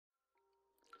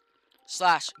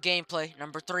/ gameplay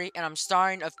number 3, and I'm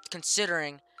starting of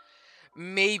considering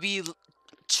maybe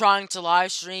trying to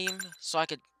live stream so I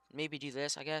could maybe do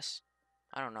this, I guess.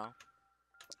 I don't know.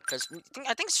 Because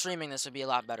I think streaming this would be a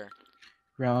lot better.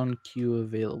 Round queue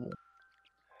available.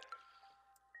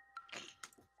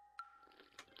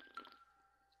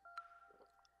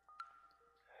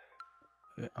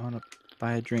 I want to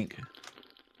buy a drink.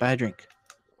 Buy a drink.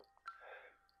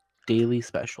 Daily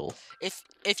special.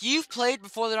 If you've played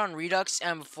Before the Dawn Redux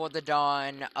and Before the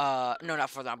Dawn, no, not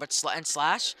Before the Dawn, but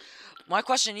Slash, my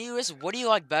question to you is, what do you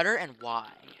like better and why?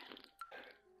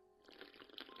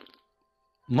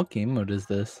 What game mode is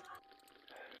this?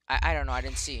 I don't know. I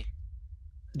didn't see.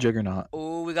 Juggernaut.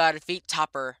 Oh, we gotta defeat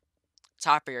Topper.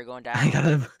 Topper, you're going down. I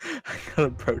got a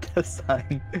protest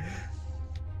sign.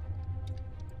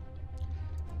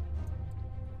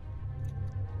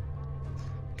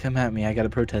 Come at me, I got a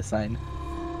protest sign.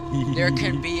 There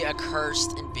can be a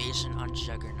cursed invasion on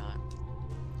Juggernaut.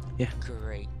 Yeah.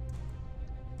 Great.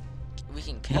 We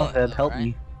can kill it. That help right?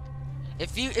 me.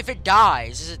 If it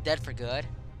dies, is it dead for good?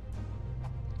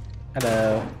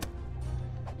 Hello.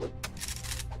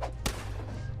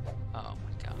 Oh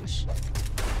my gosh.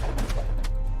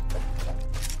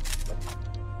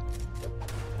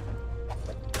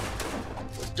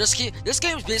 This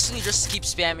game is basically just keep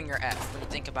spamming your F when you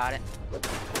think about it.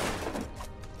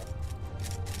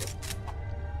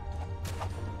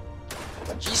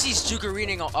 GC's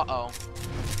Juggernaut. Uh-oh.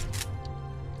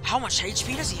 How much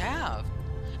HP does he have?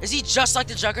 Is he just like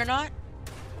the Juggernaut?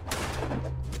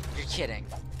 You're kidding.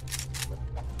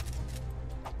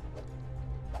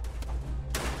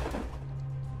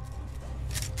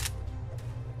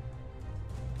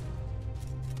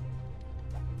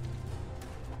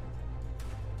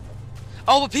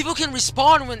 Oh, but people can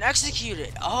respawn when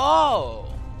executed. Oh.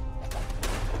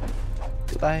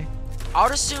 Goodbye. I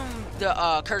would assume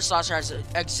the Curse Slasher has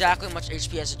exactly as much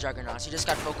HP as the Juggernaut. So you just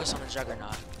got to focus on the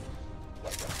Juggernaut.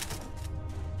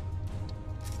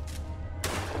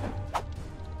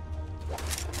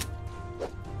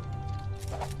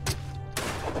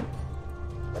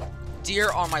 Dear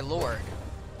are my lord.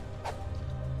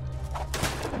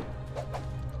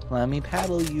 Let me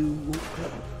paddle you.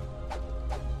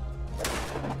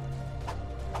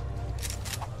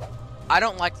 I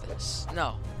don't like this.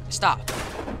 No. Stop.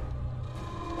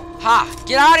 Ha!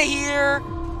 Get out of here!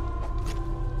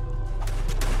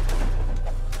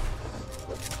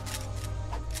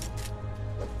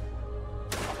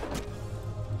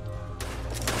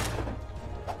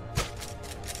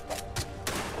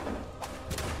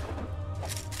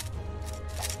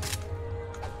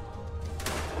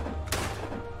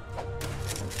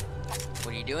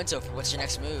 What are you doing, Sophie? What's your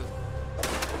next move?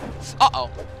 Uh-oh.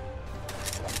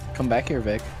 Come back here,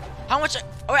 Vic. How much?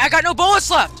 Oh, wait, I got no bullets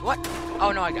left. What?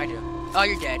 Oh no, I do. Oh,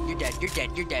 you're dead. You're dead. You're dead.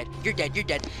 You're dead. You're dead. You're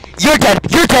dead. You're dead.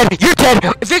 You're dead. You're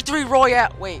dead. Victory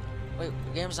Royale. Wait, the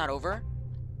game's not over.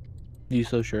 You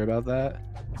so sure about that?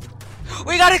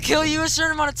 We gotta kill you a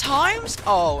certain amount of times.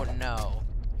 Oh no.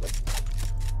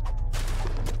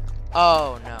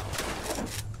 Oh no.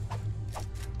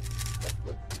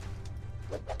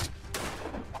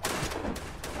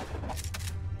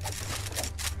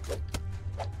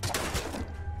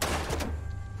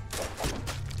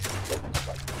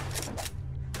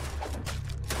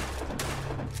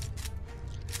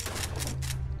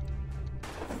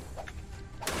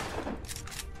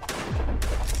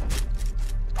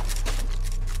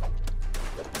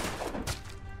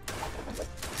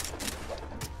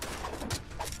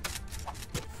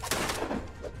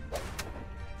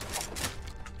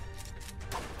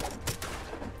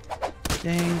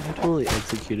 Dang, I totally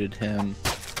executed him.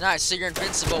 Nice, so you're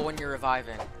invincible when you're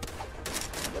reviving.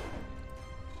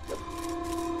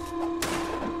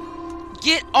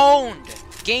 Get owned!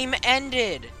 Game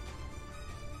ended!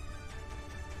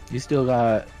 You still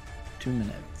got 2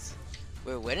 minutes.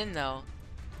 We're winning though.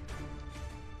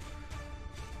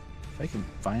 If I can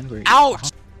find where.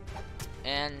 Ouch!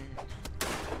 And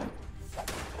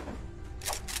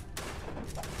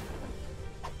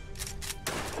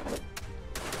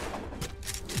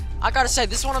I gotta say,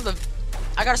 this is one of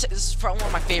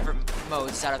my favorite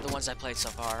modes out of the ones I played so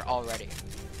far already.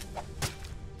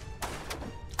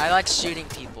 I like shooting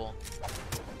people.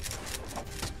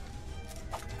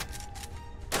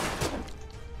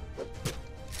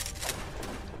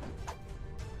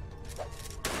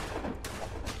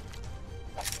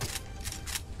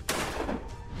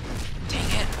 Dang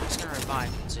it, I was gonna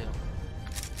revive him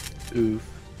too. Oof.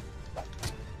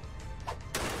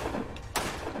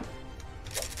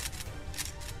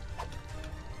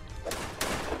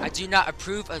 I do not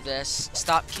approve of this.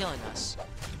 Stop killing us.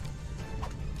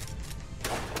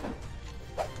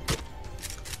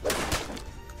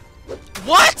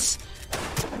 What?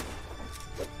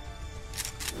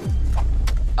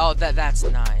 Oh, that's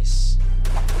nice.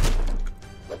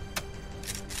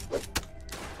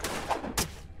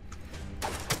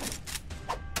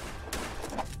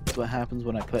 That's what happens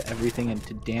when I put everything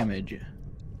into damage.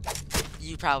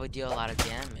 You probably deal a lot of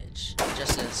damage.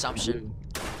 Just an assumption.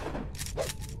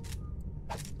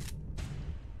 I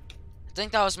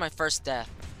think that was my first death.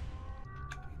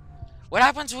 What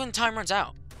happens when time runs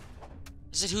out?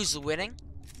 Is it who's winning?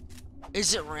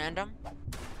 Is it random?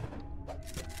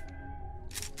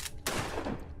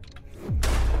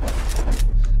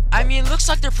 I mean, it looks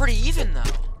like they're pretty even though.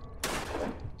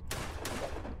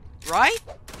 Right?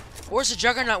 Or is the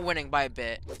Juggernaut winning by a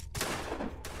bit?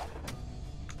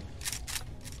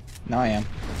 Now I am.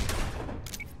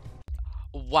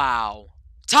 Wow.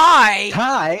 Tie?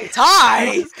 Tie?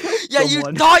 Tie? Yeah, you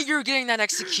someone. thought you were getting that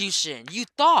execution. You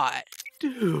thought.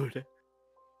 Dude.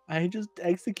 I just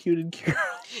executed Carol.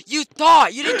 You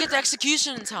thought. You didn't get the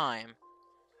execution in time.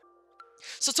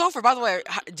 So, Topher, by the way,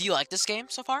 do you like this game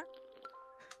so far?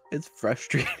 It's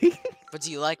frustrating. But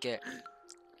do you like it?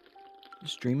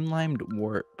 Streamlined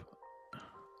warp.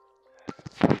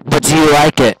 But do you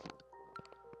like it?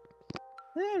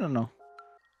 I don't know.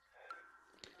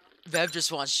 Bev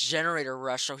just wants generator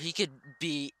rush so he could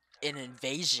be an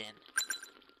invasion.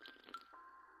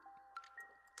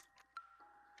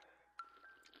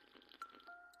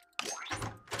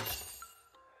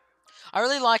 I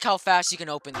really like how fast you can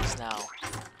open these now.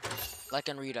 Like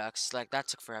in Redux. Like, that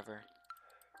took forever.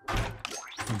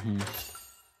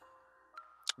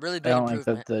 Really big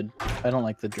improvement. I don't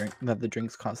like the drink that the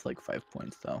drinks cost like 5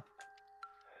 points though.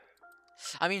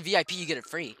 I mean, VIP you get it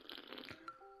free.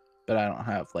 But I don't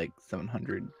have like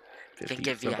 750. Then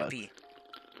get VIP.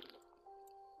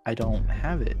 I don't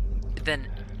have it. Then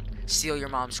steal your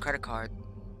mom's credit card.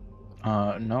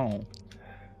 No.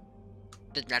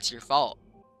 Then that's your fault.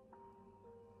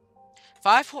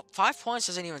 Five points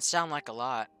doesn't even sound like a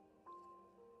lot.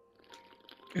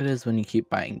 It is when you keep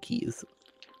buying keys.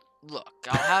 Look,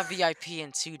 I'll have VIP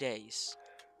in 2 days.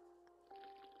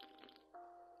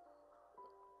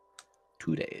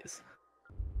 2 days.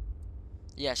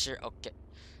 Yeah, sure, okay.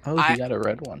 Oh, he got a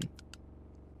red one.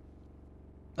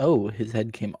 Oh, his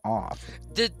head came off.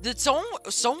 Did someone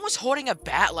was holding a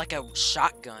bat like a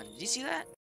shotgun. Did you see that?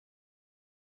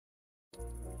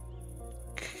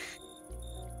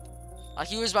 Like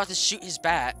he was about to shoot his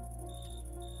bat.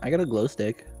 I got a glow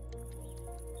stick.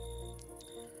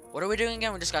 What are we doing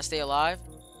again? We just gotta stay alive?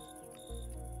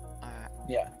 Alright.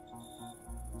 Yeah.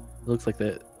 Looks like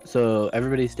that. So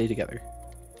everybody stay together.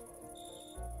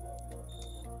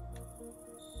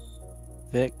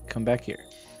 Vic, come back here.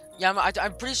 Yeah,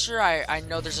 I'm pretty sure I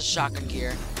know there's a shotgun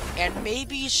here. And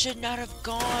maybe you should not have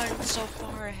gone so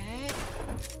far ahead.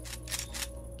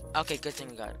 Okay, good thing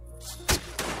we got it.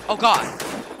 Oh god!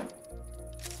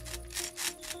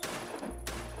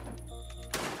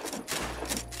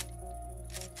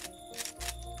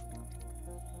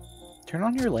 Turn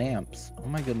on your lamps. Oh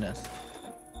my goodness.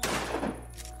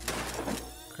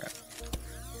 Crap.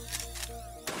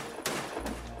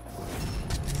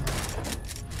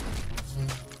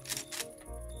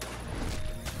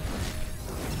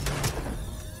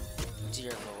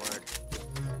 Dear Lord.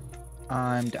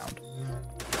 I'm downed.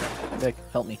 Crap. Vic,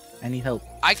 help me. I need help.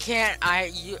 I can't. I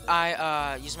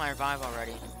used my revive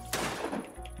already.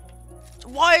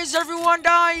 Why is everyone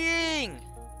dying?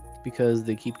 Because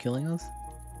they keep killing us?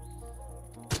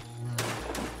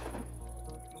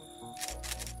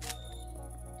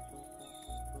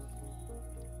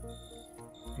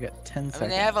 You got 10 seconds. I mean,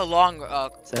 they have a long.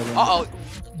 7. Uh-oh.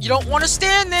 You don't want to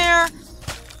stand there!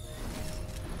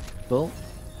 Well,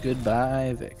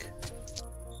 goodbye, Vic.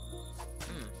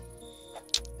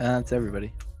 That's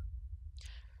everybody.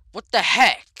 What the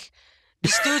heck?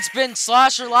 This dude's been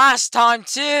Slasher last time,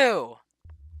 too!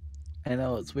 I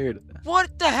know, it's weird.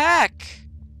 What the heck?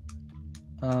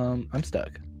 I'm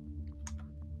stuck.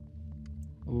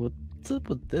 What's up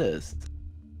with this?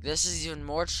 This is even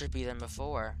more trippy than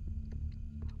before.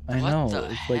 I What know, the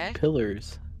it's heck? like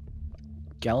pillars.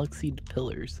 Galaxied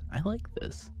pillars. I like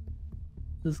this.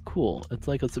 This is cool. It's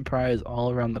like a surprise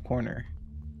all around the corner.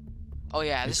 Oh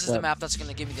yeah, this is the Except- map that's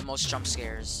gonna give me the most jump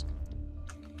scares.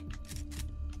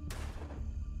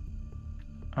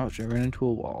 Ouch, I ran into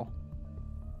a wall.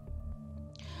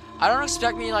 I don't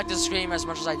expect me to like to scream as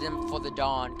much as I did before the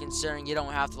dawn, considering you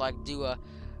don't have to like do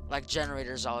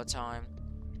generators all the time.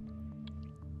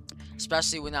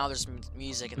 Especially when now there's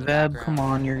music in the Veb, background. come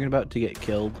on, you're about to get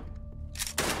killed.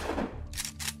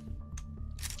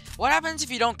 What happens if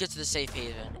you don't get to the safe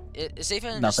haven? Is safe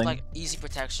haven just Nothing. like easy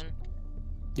protection?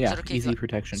 Yeah, it okay if easy you-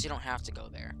 protection. So you don't have to go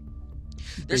there.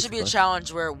 There should be a Basically.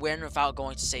 challenge where win without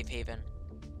going to safe haven.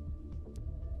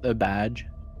 A badge.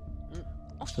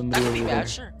 Oh, Somebody that could be over bad, there.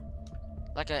 sure.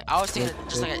 I was thinking Look,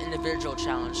 just like an individual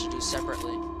challenge to do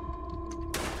separately.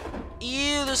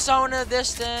 Ew, there's someone in the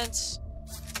distance.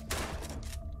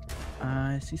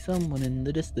 I see someone in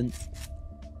the distance.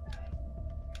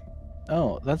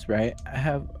 Oh, that's right. I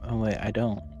have. Oh wait, I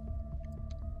don't.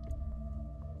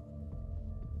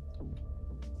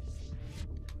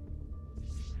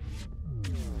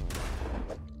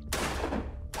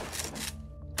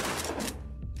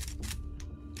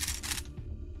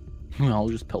 I'll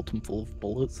just pelt him full of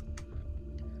bullets.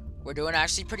 We're doing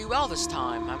actually pretty well this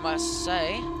time, I must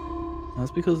say.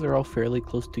 That's because they're all fairly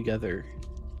close together.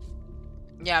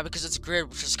 Yeah, because it's grid,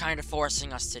 which is kind of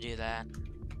forcing us to do that.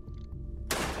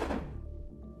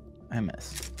 I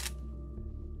missed.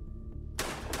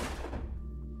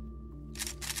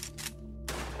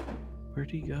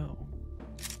 Where'd he go?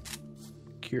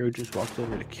 Kiro just walked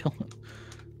over to kill him.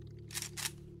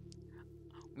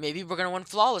 Maybe we're gonna win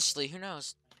flawlessly, who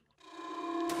knows?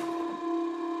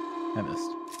 I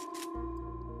missed.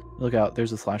 Look out,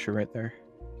 there's a slasher right there.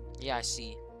 Yeah, I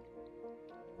see.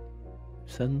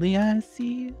 Suddenly I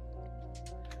see.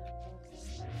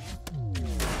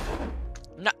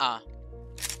 Nuh-uh.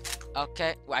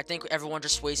 Okay, well, I think everyone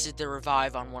just wasted their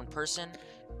revive on one person.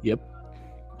 Yep.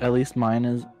 At least mine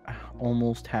is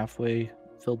almost halfway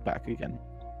filled back again.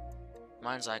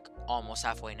 Mine's like almost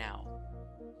halfway now.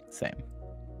 Same.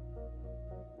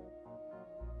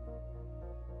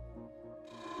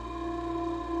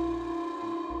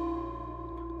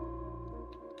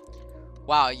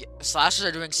 Wow, slashers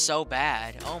are doing so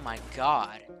bad. Oh my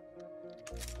god.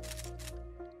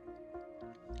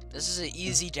 This is an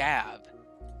easy dab.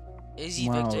 Easy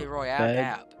Wow, victory royale bad.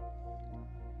 dab.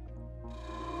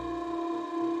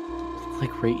 It's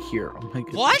like right here. Oh my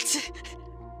goodness. What?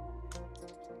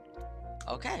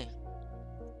 Okay.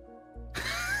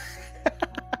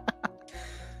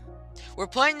 We're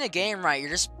playing the game right. You're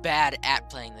just bad at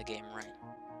playing the game right.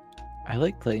 I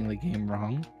like playing the game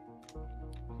wrong.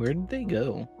 Where did they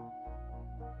go?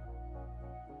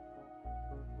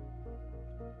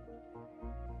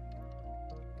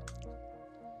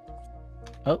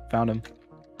 Oh, found him.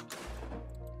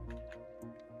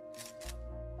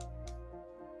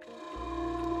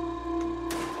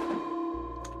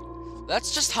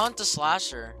 Let's just hunt the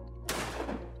slasher.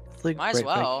 It's like Might as right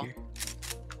back well. here.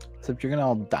 Except you're gonna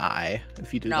all die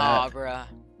if you do Nah, that. bruh.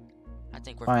 I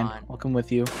think we're Fine, fine. I'll come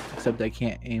with you. Except I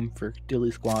can't aim for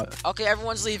dilly squat. Okay,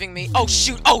 everyone's leaving me. Oh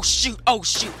shoot! Oh shoot! Oh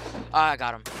shoot! I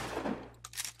got him.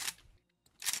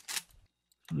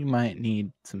 You might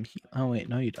need some heat. Oh wait,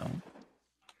 no you don't.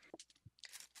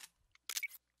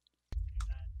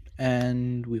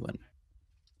 And we win.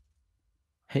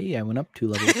 Hey, I went up 2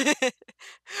 levels.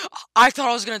 I thought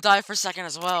I was gonna die for a second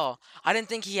as well. I didn't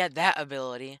think he had that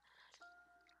ability.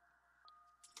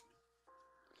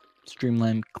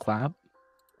 Streamline clap.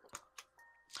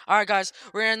 Alright guys,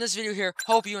 we're gonna end this video here.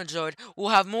 Hope you enjoyed. We'll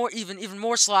have more even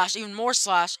more slash, and more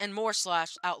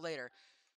slash out later.